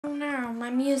Oh no,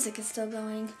 my music is still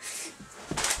going.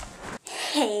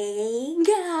 Hey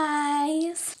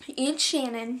guys, it's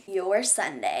Shannon, your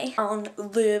Sunday on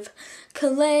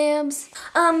livecollabz.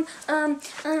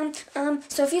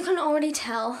 So if you can already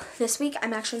tell, this week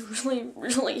I'm actually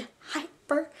really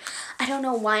hyper. I don't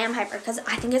know why I'm hyper, because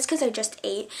I think it's because I just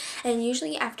ate, and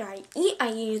usually after I eat,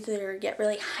 I either get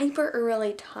really hyper or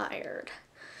really tired.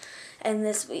 And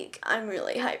this week, I'm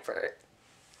really hyper.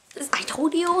 I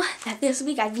told you that this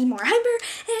week I'd be more hyper,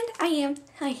 and I am.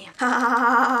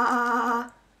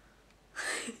 Ha.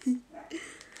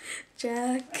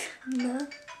 Jack.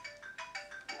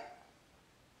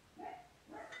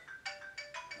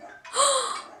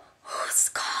 Who's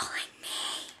calling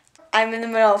me? I'm in the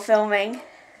middle of filming.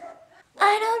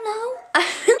 I don't know.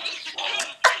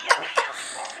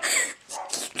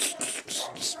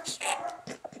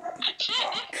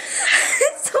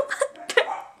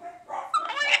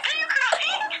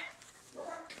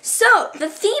 So, the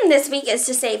theme this week is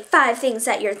to say 5 things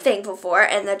that you're thankful for,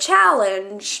 and the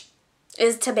challenge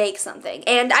is to bake something.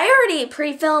 And I already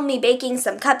pre-filmed me baking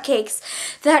some cupcakes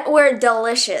that were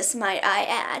delicious, might I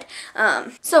add.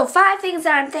 So 5 things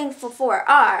that I'm thankful for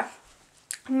are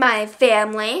my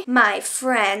family, my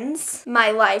friends, my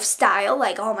lifestyle,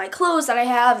 like all my clothes that I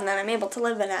have, and then I'm able to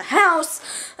live in a house,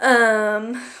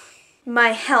 my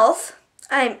health.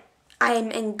 I'm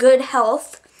in good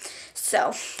health,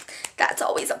 so that's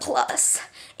always a plus.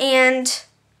 And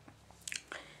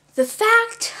the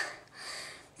fact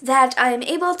that I'm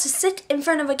able to sit in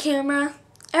front of a camera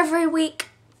every week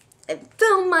and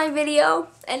film my video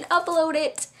and upload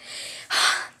it,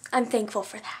 I'm thankful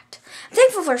for that. I'm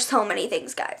thankful for so many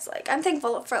things, guys. Like, I'm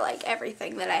thankful for, like,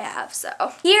 everything that I have. So,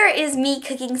 here is me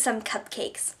cooking some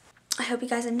cupcakes. I hope you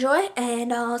guys enjoy,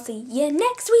 and I'll see you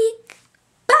next week.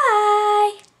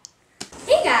 Bye!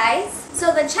 Hey guys!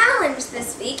 So the challenge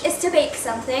this week is to bake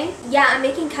something. Yeah, I'm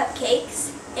making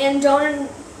cupcakes. And don't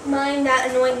mind that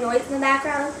annoying noise in the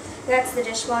background. That's the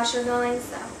dishwasher going,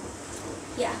 so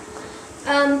yeah.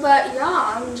 But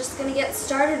yeah, I'm just gonna get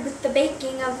started with the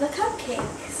baking of the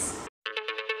cupcakes.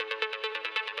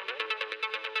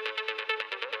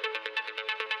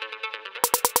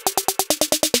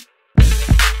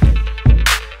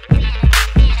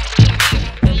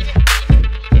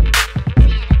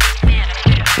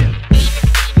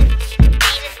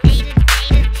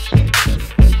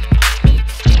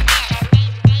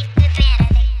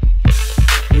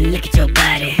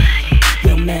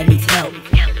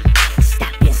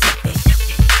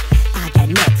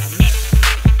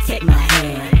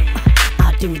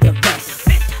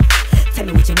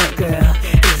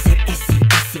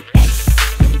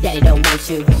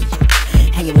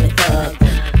 Hanging with a thug,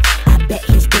 I bet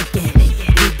he's thinking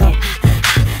we gon'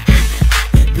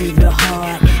 breathe real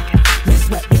hard. Your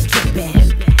sweat is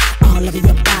dripping all over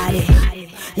your body.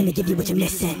 Let me give you what you're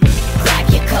missing. Grab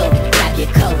your coat, swipe your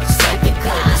car,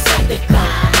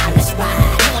 let's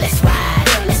ride, let's ride,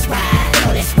 let's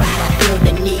ride, let's ride. I feel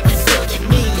the need, feel the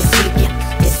need to sweep ya,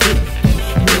 to sweep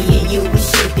me and you. We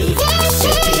should be,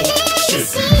 should be.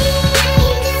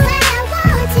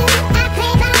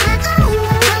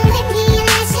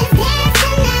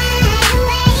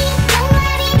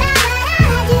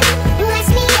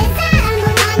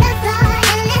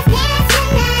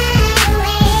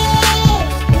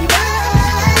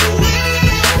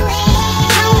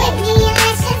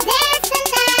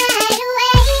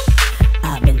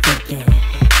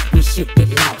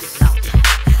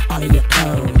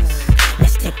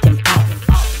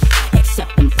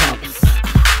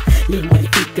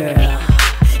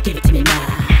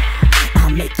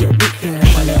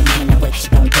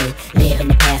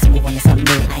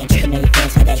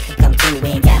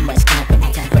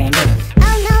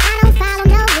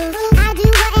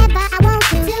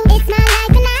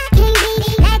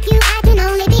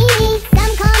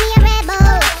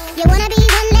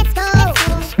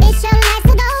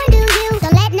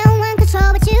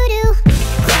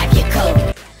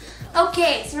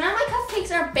 Okay, so now my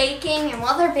cupcakes are baking, and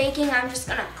while they're baking, I'm just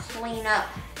gonna clean up.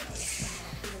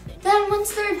 Then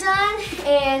once they're done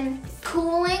and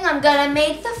cooling, I'm gonna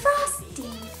make the frosting.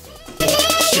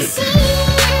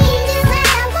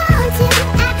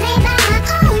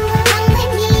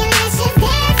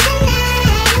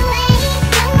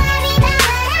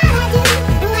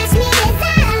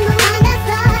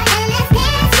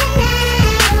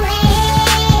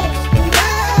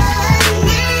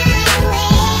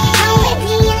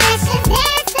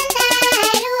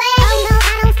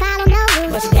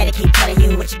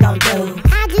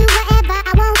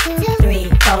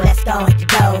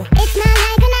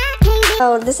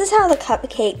 So this is how the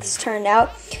cupcakes turned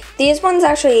out. These ones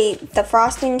actually, the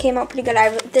frosting came out pretty good.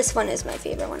 This one is my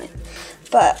favorite one.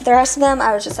 But the rest of them,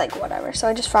 I was just like, whatever. So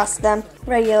I just frosted them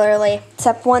regularly.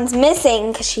 Except one's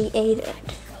missing because she ate it.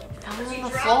 That was on the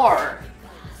floor.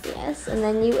 Yes, and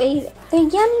then you ate it. They're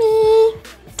yummy.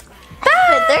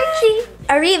 Arrivederci.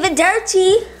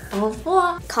 Arrivederci. Au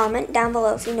revoir. Comment down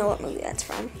below if you know what movie that's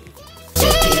from.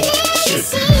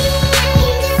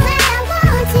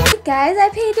 Guys, I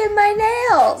painted my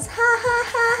nails. Ha ha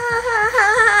ha ha ha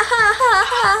ha ha ha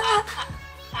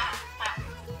ha.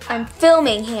 I'm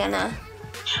filming, Hannah.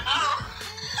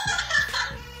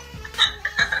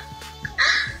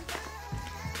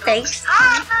 Thanks.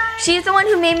 She's the one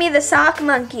who made me the sock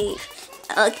monkey.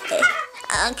 Okay.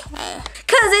 Okay.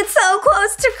 Cause it's so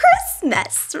close to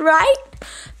Christmas, right?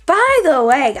 By the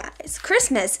way, guys,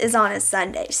 Christmas is on a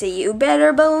Sunday, so you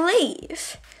better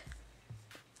believe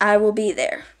I will be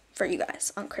there for you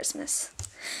guys on Christmas.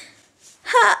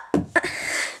 Ha.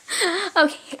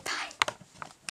 Okay, bye.